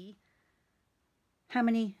see how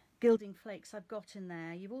many gilding flakes I've got in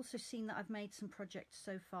there. You've also seen that I've made some projects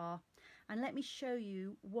so far, and let me show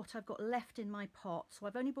you what I've got left in my pot. So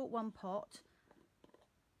I've only bought 1 pot.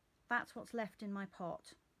 That's what's left in my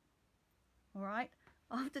pot. All right,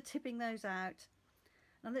 after tipping those out.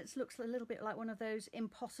 Now this looks a little bit like one of those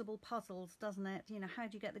impossible puzzles, doesn't it? You know, how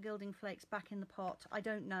do you get the gilding flakes back in the pot? I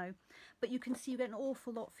don't know, but you can see you get an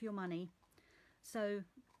awful lot for your money. So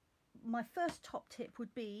my first top tip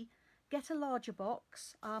would be, get a larger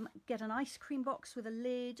box, get an ice cream box with a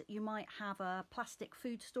lid. You might have a plastic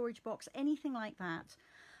food storage box, anything like that.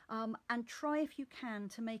 And try, if you can,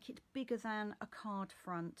 to make it bigger than a card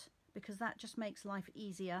front, because that just makes life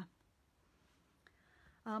easier.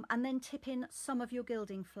 And then tip in some of your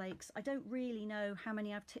gilding flakes. I don't really know how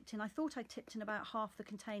many I've tipped in. I thought I tipped in about half the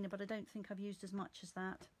container, but I don't think I've used as much as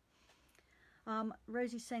that.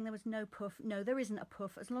 Rosie's saying there was no puff. No, there isn't a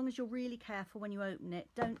puff, as long as you're really careful when you open it.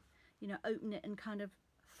 Don't, you know, open it and kind of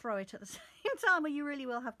throw it at the same time, or you really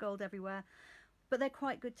will have gold everywhere. But they're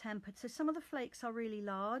quite good tempered. So some of the flakes are really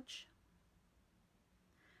large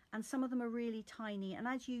and some of them are really tiny, and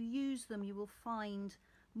as you use them you will find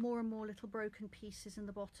more and more little broken pieces in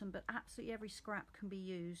the bottom, but absolutely every scrap can be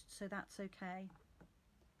used, so that's okay.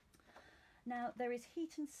 Now there is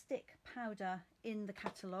heat and stick powder in the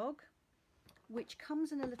catalogue, which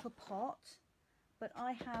comes in a little pot, but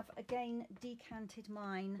I have again decanted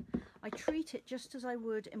mine. I treat it just as I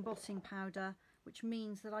would embossing powder, which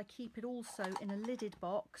means that I keep it also in a lidded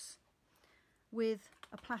box with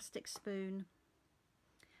a plastic spoon,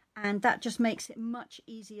 and that just makes it much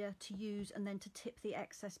easier to use and then to tip the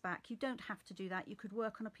excess back. You don't have to do that. You could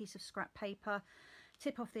work on a piece of scrap paper,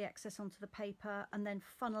 tip off the excess onto the paper and then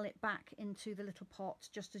funnel it back into the little pot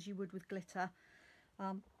just as you would with glitter.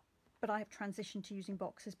 But I have transitioned to using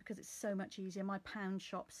boxes because it's so much easier. My pound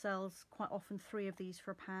shop sells quite often 3 of these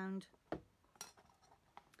for £1.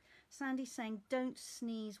 Sandy's saying, don't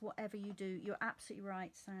sneeze whatever you do. You're absolutely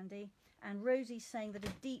right, Sandy. And Rosie's saying that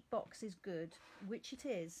a deep box is good, which it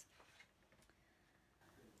is.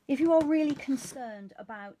 If you are really concerned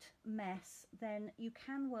about mess, then you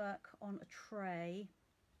can work on a tray.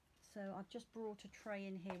 So I've just brought a tray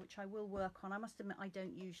in here, which I will work on. I must admit I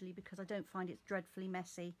don't usually, because I don't find it's dreadfully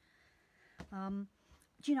messy.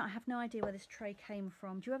 Do you know, I have no idea where this tray came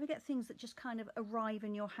from. Do you ever get things that just kind of arrive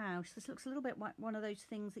in your house? This looks a little bit like one of those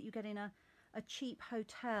things that you get in a cheap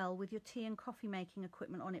hotel with your tea and coffee making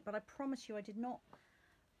equipment on it, but I promise you I did not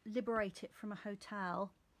liberate it from a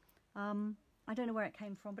hotel. I don't know where it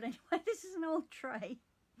came from, but anyway, this is an old tray.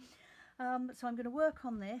 So I'm going to work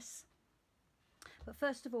on this, but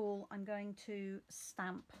first of all I'm going to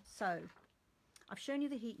stamp. So I've shown you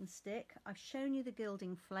the heat and stick, I've shown you the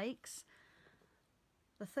gilding flakes.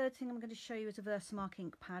 The third thing I'm going to show you is a Versamark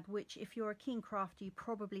ink pad, which if you're a keen crafter you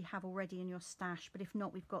probably have already in your stash, but if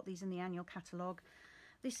not, we've got these in the annual catalogue.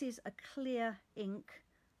 This is a clear ink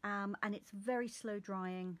and it's very slow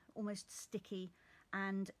drying, almost sticky,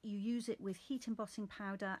 and you use it with heat embossing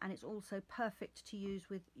powder, and it's also perfect to use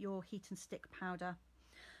with your heat and stick powder.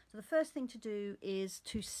 So the first thing to do is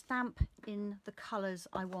to stamp in the colours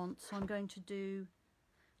I want. So I'm going to do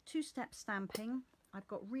 2-step stamping. I've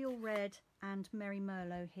got Real Red and Merry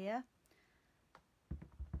Merlot here.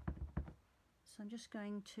 So I'm just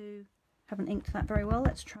going to, haven't inked that very well,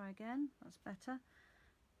 let's try again, that's better.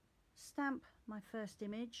 Stamp my first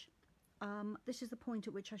image. This is the point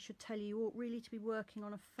at which I should tell you, you ought really to be working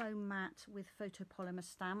on a foam mat with photopolymer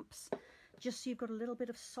stamps, just so you've got a little bit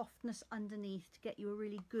of softness underneath to get you a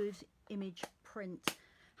really good image print.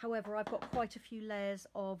 However, I've got quite a few layers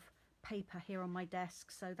of paper here on my desk,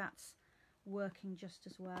 so that's working just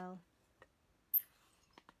as well.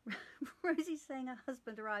 Rosie's saying her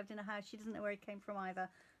husband arrived in a house, she doesn't know where he came from either.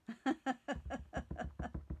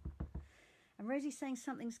 And Rosie's saying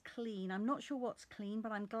something's clean. I'm not sure what's clean,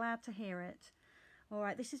 but I'm glad to hear it.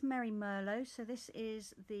 Alright, this is Merry Merlot, so this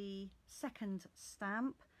is the second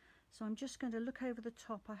stamp. So I'm just going to look over the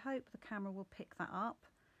top. I hope the camera will pick that up,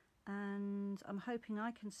 and I'm hoping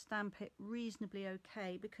I can stamp it reasonably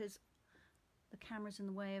okay, because the camera's in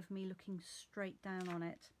the way of me looking straight down on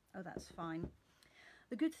it. Oh, that's fine.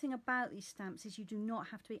 The good thing about these stamps is you do not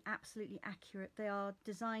have to be absolutely accurate. They are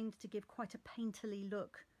designed to give quite a painterly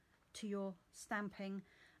look to your stamping,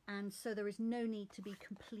 and so there is no need to be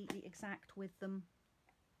completely exact with them.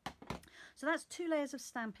 So that's 2 layers of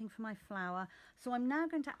stamping for my flower. So I'm now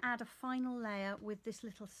going to add a final layer with this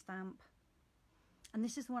little stamp, and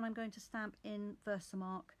this is the one I'm going to stamp in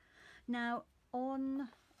Versamark. Now on,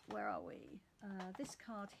 where are we? This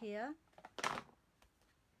card here,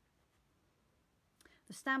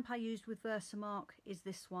 the stamp I used with Versamark is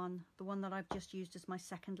this one, the one that I've just used as my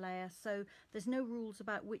second layer. So there's no rules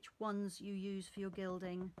about which ones you use for your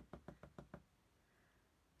gilding.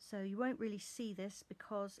 So you won't really see this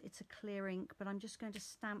because it's a clear ink, but I'm just going to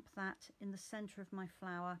stamp that in the centre of my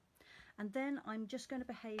flower. And then I'm just going to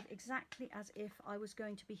behave exactly as if I was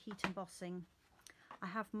going to be heat embossing. I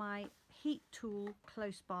have my heat tool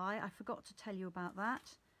close by. I forgot to tell you about that.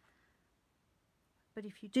 But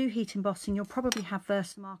if you do heat embossing, you'll probably have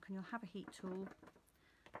Versamark and you'll have a heat tool.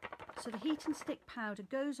 So the heat and stick powder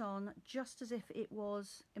goes on just as if it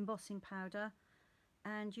was embossing powder,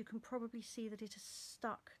 and you can probably see that it has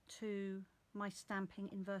stuck to my stamping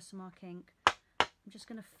in Versamark ink. I'm just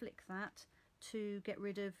going to flick that to get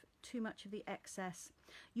rid of too much of the excess.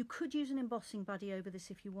 You could use an embossing buddy over this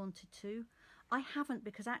if you wanted to. I haven't,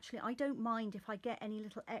 because actually I don't mind if I get any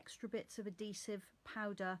little extra bits of adhesive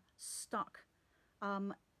powder stuck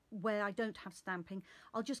where I don't have stamping.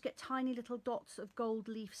 I'll just get tiny little dots of gold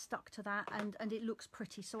leaf stuck to that, and it looks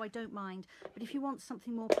pretty, so I don't mind. But if you want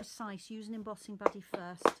something more precise, use an embossing buddy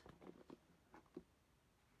first.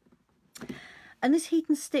 And this heat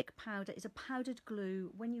and stick powder is a powdered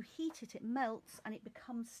glue. When you heat it, it melts and it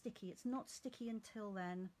becomes sticky. It's not sticky until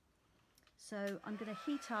then. So I'm going to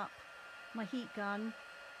heat up my heat gun,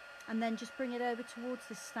 and then just bring it over towards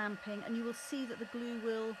this stamping, and you will see that the glue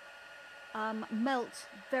will melt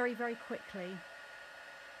very, very quickly.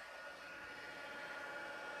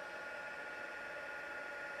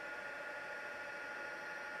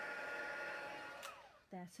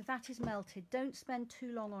 There, so that is melted. Don't spend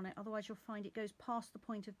too long on it, otherwise you'll find it goes past the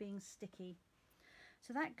point of being sticky.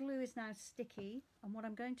 So that glue is now sticky, and what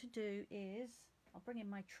I'm going to do is, I'll bring in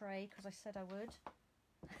my tray because I said I would.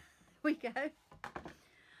 Here we go.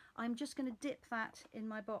 I'm just going to dip that in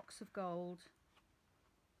my box of gold.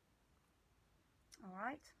 All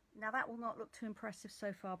right, now that will not look too impressive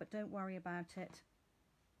so far, but don't worry about it.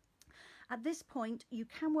 At this point, you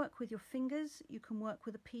can work with your fingers, you can work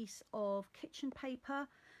with a piece of kitchen paper,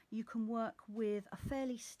 you can work with a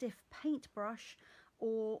fairly stiff paintbrush,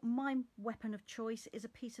 or my weapon of choice is a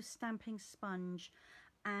piece of stamping sponge.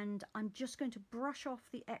 And I'm just going to brush off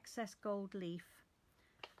the excess gold leaf.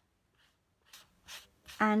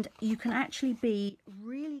 And you can actually be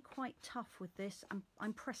really quite tough with this.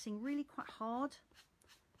 I'm pressing really quite hard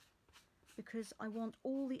because I want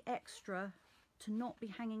all the extra to not be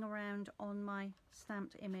hanging around on my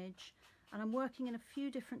stamped image, and I'm working in a few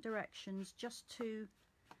different directions just to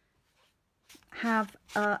have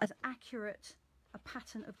as accurate a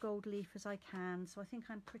pattern of gold leaf as I can. So I think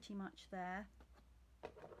I'm pretty much there.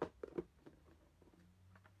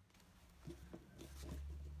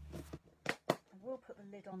 I will put the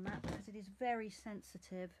lid on that because it is very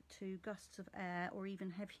sensitive to gusts of air or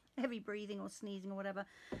even heavy breathing or sneezing or whatever.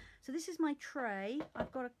 So this is my tray.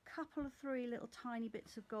 I've got a couple of 3 little tiny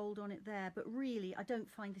bits of gold on it there, but really I don't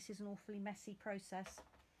find this is an awfully messy process.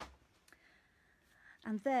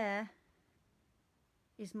 And there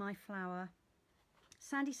is my flower.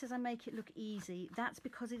 Sandy says I make it look easy. That's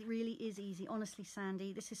because it really is easy. Honestly,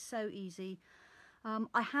 Sandy, this is so easy.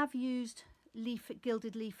 I have used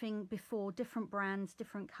gilded leafing before, different brands,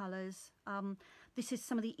 different colours. This is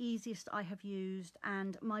some of the easiest I have used,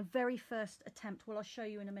 and my very first attempt, well, I'll show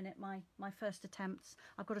you in a minute my first attempts.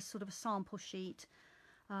 I've got a sort of a sample sheet,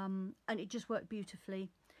 and it just worked beautifully.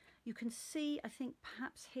 You can see, I think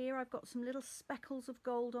perhaps here I've got some little speckles of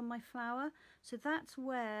gold on my flower. So that's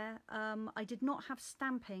where I did not have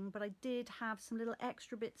stamping, but I did have some little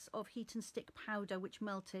extra bits of heat and stick powder which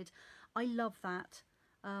melted. I love that.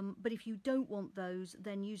 But if you don't want those,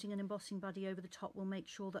 then using an embossing buddy over the top will make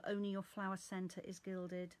sure that only your flower centre is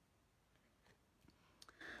gilded.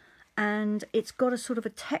 And it's got a sort of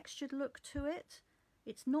a textured look to it.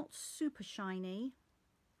 It's not super shiny.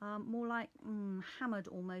 More like hammered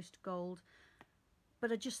almost gold,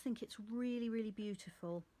 but I just think it's really, really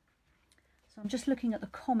beautiful. So I'm just looking at the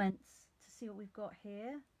comments to see what we've got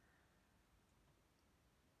here.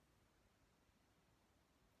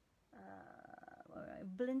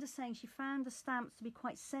 Belinda's saying she found the stamps to be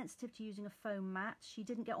quite sensitive to using a foam mat. She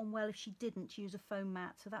didn't get on well if she didn't use a foam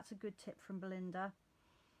mat, so that's a good tip from Belinda.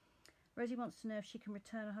 Rosie wants to know if she can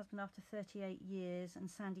return her husband after 38 years,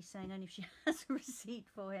 and Sandy's saying only if she has a receipt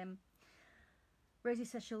for him. Rosie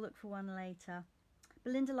says she'll look for one later.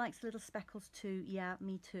 Belinda likes little speckles too. Yeah,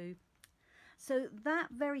 me too. So that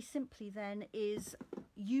very simply then is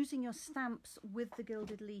using your stamps with the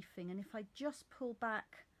gilded leafing. And if I just pull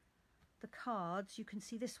back the cards, you can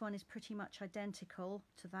see this one is pretty much identical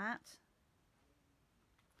to that,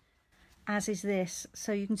 as is this.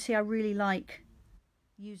 So you can see I really like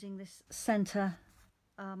using this centre,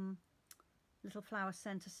 little flower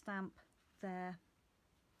centre stamp there.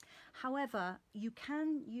 However, you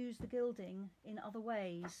can use the gilding in other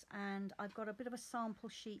ways, and I've got a bit of a sample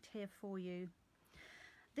sheet here for you.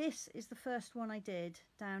 This is the first one I did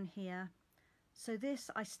down here. So this,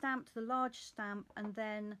 I stamped the large stamp, and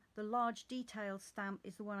then the large detailed stamp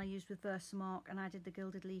is the one I used with Versamark and added the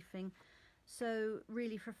gilded leafing. So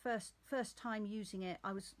really for first time using it,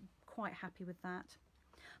 I was quite happy with that.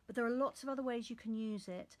 But there are lots of other ways you can use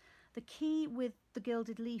it. The key with the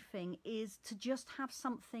gilded leafing is to just have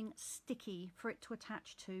something sticky for it to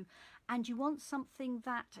attach to, and you want something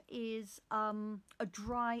that is a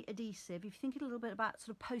dry adhesive. If you think a little bit about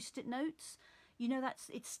sort of post-it notes, you know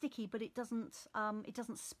it's sticky, but it doesn't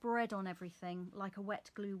spread on everything like a wet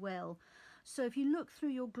glue will. So if you look through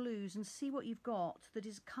your glues and see what you've got that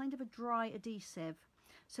is kind of a dry adhesive.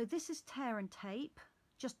 So this is tear and tape,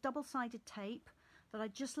 just double-sided tape that I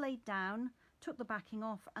just laid down, took the backing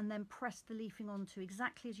off, and then pressed the leafing onto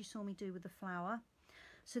exactly as you saw me do with the flower.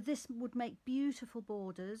 So this would make beautiful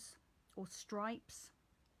borders or stripes.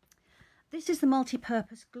 This is the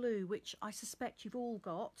multi-purpose glue, which I suspect you've all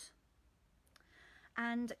got.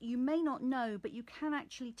 And you may not know, but you can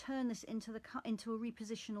actually turn this into a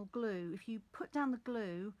repositional glue. If you put down the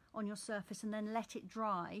glue on your surface and then let it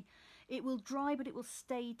dry, It will dry, but it will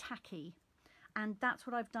stay tacky. And that's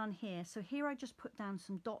what I've done here. So here I just put down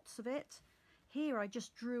some dots of it. Here I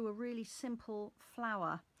just drew a really simple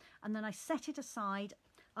flower, and then I set it aside.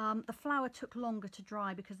 The flower took longer to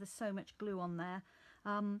dry because there's so much glue on there.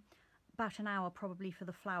 About an hour probably for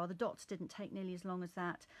the flower. The dots didn't take nearly as long as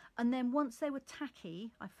that. And then once they were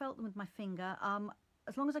tacky, I felt them with my finger.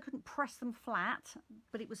 As long as I couldn't press them flat,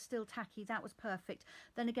 but it was still tacky, that was perfect.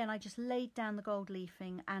 Then again, I just laid down the gold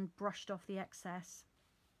leafing and brushed off the excess.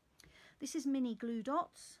 This is mini glue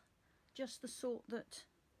dots, just the sort that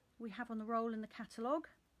we have on the roll in the catalogue.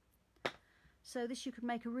 So this you could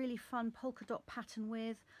make a really fun polka dot pattern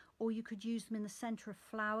with, or you could use them in the centre of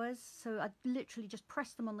flowers. So I literally just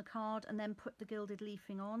press them on the card and then put the gilded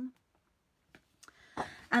leafing on.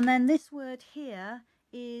 And then this word here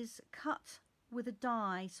is cut with a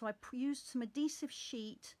die. So I used some adhesive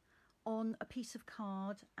sheet on a piece of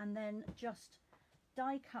card and then just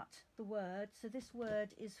die cut the word. So this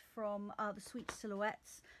word is from the Sweet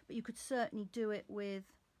Silhouettes, but you could certainly do it with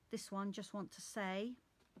this one, Just Want to Say.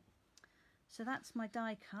 So that's my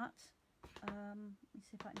die cut. Let me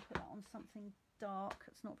see if I can put that on something dark.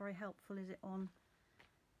 It's not very helpful, is it, on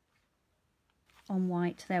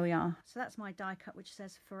white? There we are. So that's my die cut, which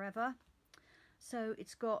says Forever. So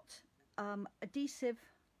it's got adhesive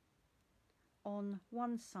on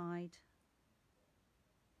one side.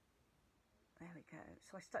 There we go.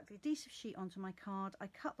 So I stuck the adhesive sheet onto my card. I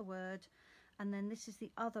cut the word, and then this is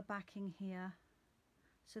the other backing here.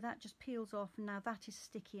 So that just peels off, and now that is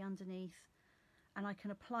sticky underneath, and I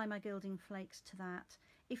can apply my gilding flakes to that.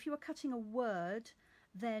 If you are cutting a word,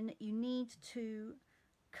 then you need to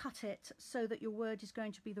cut it so that your word is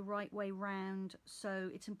going to be the right way round. So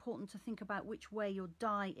it's important to think about which way your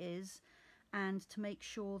die is, and to make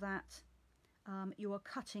sure that you are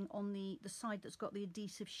cutting on the side that's got the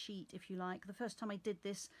adhesive sheet, if you like. The first time I did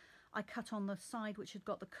this, I cut on the side which had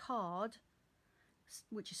got the card,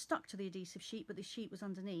 which is stuck to the adhesive sheet, but the sheet was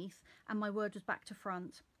underneath, and my word was back to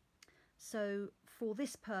front. So for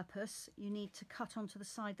this purpose, you need to cut onto the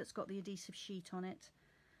side that's got the adhesive sheet on it.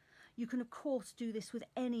 You can of course do this with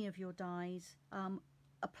any of your dies.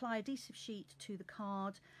 Apply adhesive sheet to the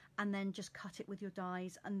card and then just cut it with your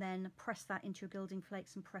dies, and then press that into your gilding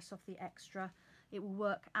flakes and press off the extra. It will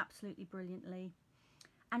work absolutely brilliantly.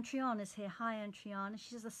 And Triana's here. Hi, Triana. She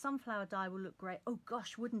says the sunflower die will look great. Oh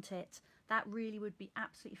gosh, wouldn't it? That really would be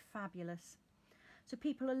absolutely fabulous. So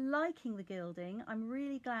people are liking the gilding. I'm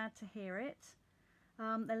really glad to hear it.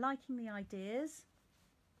 They're liking the ideas.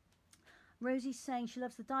 Rosie's saying she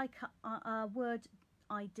loves the die cut word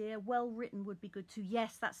idea. Well written would be good too.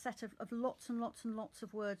 Yes, that set of lots and lots and lots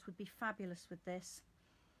of words would be fabulous with this.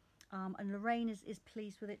 And Lorraine is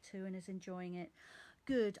pleased with it too and is enjoying it.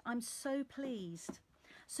 Good. I'm so pleased.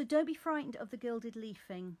 So don't be frightened of the gilded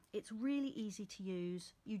leafing. It's really easy to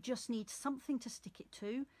use. You just need something to stick it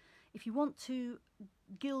to. If you want to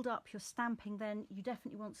gild up your stamping, then you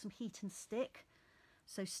definitely want some heat and stick.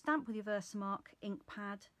 So stamp with your Versamark ink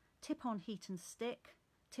pad, tip on heat and stick,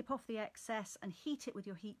 tip off the excess and heat it with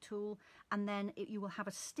your heat tool, and then you will have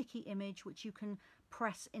a sticky image which you can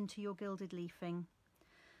press into your gilded leafing.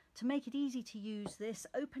 To make it easy to use this,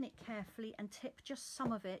 open it carefully and tip just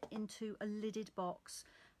some of it into a lidded box.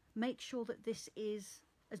 Make sure that this is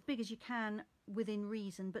as big as you can within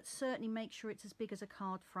reason, but certainly make sure it's as big as a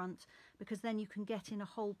card front, because then you can get in a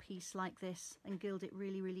whole piece like this and gild it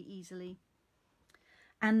really, really easily.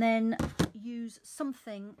 And then use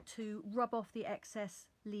something to rub off the excess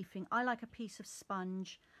leafing. I like a piece of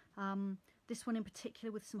sponge. This one in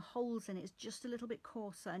particular with some holes in it is just a little bit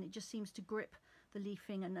coarser, and it just seems to grip the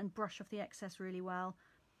leafing and brush off the excess really well.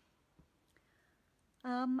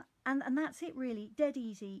 And that's it really, dead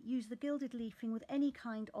easy. Use the gilded leafing with any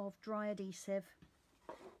kind of dry adhesive.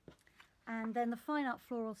 And then the Fine Art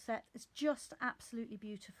Floral set is just absolutely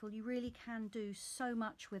beautiful. You really can do so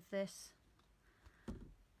much with this.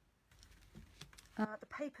 The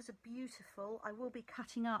papers are beautiful. I will be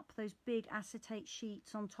cutting up those big acetate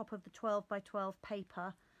sheets on top of the 12 by 12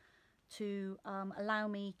 paper to allow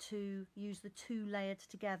me to use the two layered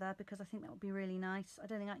together, because I think that would be really nice. I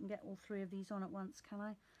don't think I can get all three of these on at once, can I?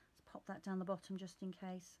 Let's pop that down the bottom just in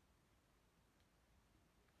case.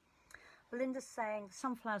 Belinda's saying the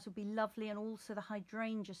sunflowers would be lovely, and also the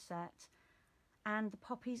hydrangea set. And the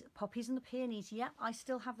poppies and the peonies. Yep, I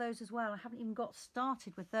still have those as well. I haven't even got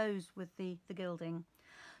started with those with the gilding.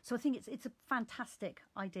 So I think it's a fantastic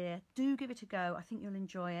idea. Do give it a go. I think you'll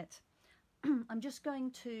enjoy it. I'm just going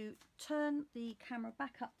to turn the camera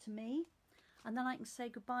back up to me, and then I can say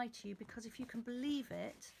goodbye to you, because if you can believe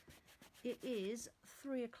it, it is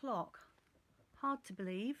 3 o'clock. Hard to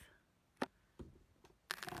believe.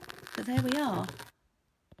 So there we are.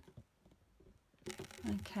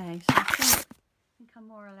 Okay, so I think I'm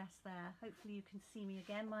more or less there. Hopefully you can see me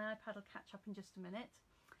again. My iPad will catch up in just a minute.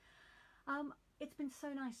 It's been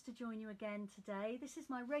so nice to join you again today. This is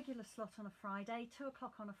my regular slot on a Friday, 2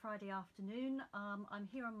 o'clock on a Friday afternoon. I'm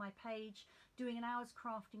here on my page doing an hour's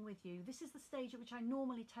crafting with you. This is the stage at which I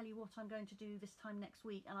normally tell you what I'm going to do this time next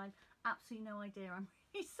week, and I've absolutely no idea. I'm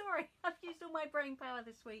really sorry. I've used all my brain power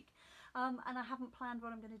this week, and I haven't planned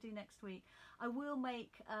what I'm going to do next week. I will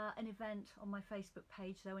make an event on my Facebook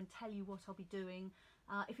page though and tell you what I'll be doing.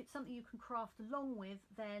 If it's something you can craft along with,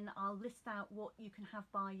 then I'll list out what you can have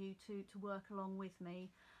by you to work along with me.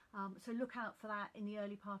 So look out for that in the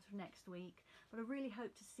early part of next week. But I really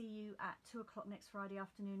hope to see you at 2 o'clock next Friday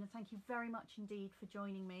afternoon, and thank you very much indeed for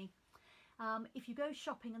joining me. If you go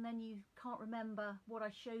shopping and then you can't remember what I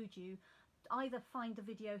showed you, either find the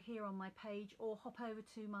video here on my page or hop over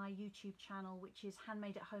to my YouTube channel, which is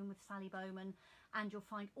Handmade at Home with Sally Bowman, and you'll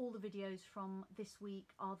find all the videos from this week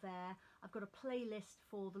are there. I've got a playlist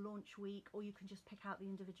for the launch week, or you can just pick out the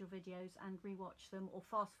individual videos and rewatch them or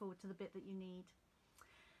fast forward to the bit that you need.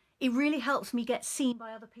 It really helps me get seen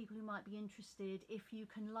by other people who might be interested if you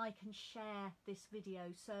can like and share this video.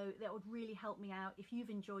 So that would really help me out. If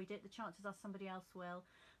you've enjoyed it, the chances are somebody else will.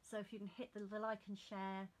 So if you can hit the like and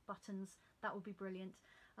share buttons, that would be brilliant.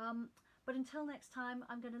 But until next time,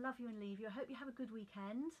 I'm going to love you and leave you. I hope you have a good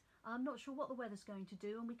weekend. I'm not sure what the weather's going to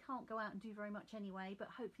do, and we can't go out and do very much anyway, but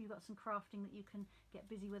hopefully you've got some crafting that you can get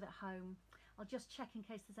busy with at home. I'll just check in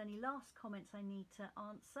case there's any last comments I need to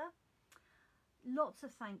answer. Lots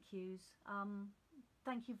of thank yous.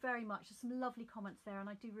 Thank you very much. There's some lovely comments there, and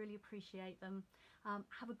I do really appreciate them.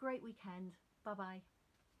 Have a great weekend. Bye-bye.